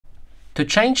To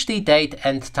change the date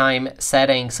and time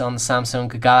settings on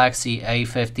Samsung Galaxy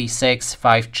A56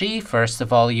 5G, first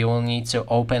of all, you will need to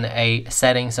open a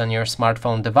settings on your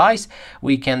smartphone device.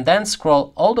 We can then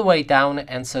scroll all the way down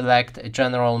and select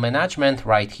General Management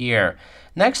right here.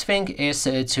 Next thing is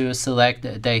to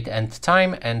select date and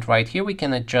time, and right here we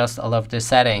can adjust all of the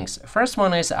settings. First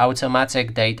one is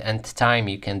automatic date and time.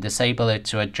 You can disable it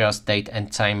to adjust date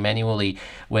and time manually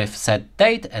with set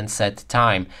date and set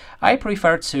time. I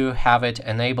prefer to have it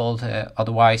enabled,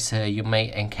 otherwise you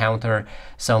may encounter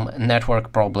some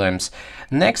network problems.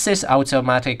 Next is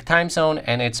automatic time zone,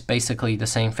 and it's basically the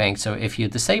same thing. So if you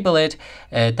disable it,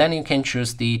 then you can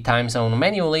choose the time zone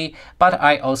manually, but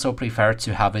I also prefer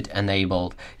to have it enabled.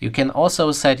 You can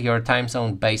also set your time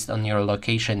zone based on your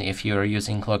location if you're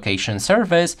using location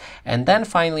service. And then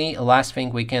finally, last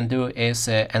thing we can do is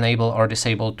enable or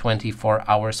disable 24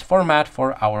 hours format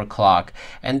for our clock.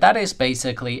 And that is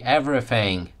basically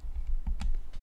everything.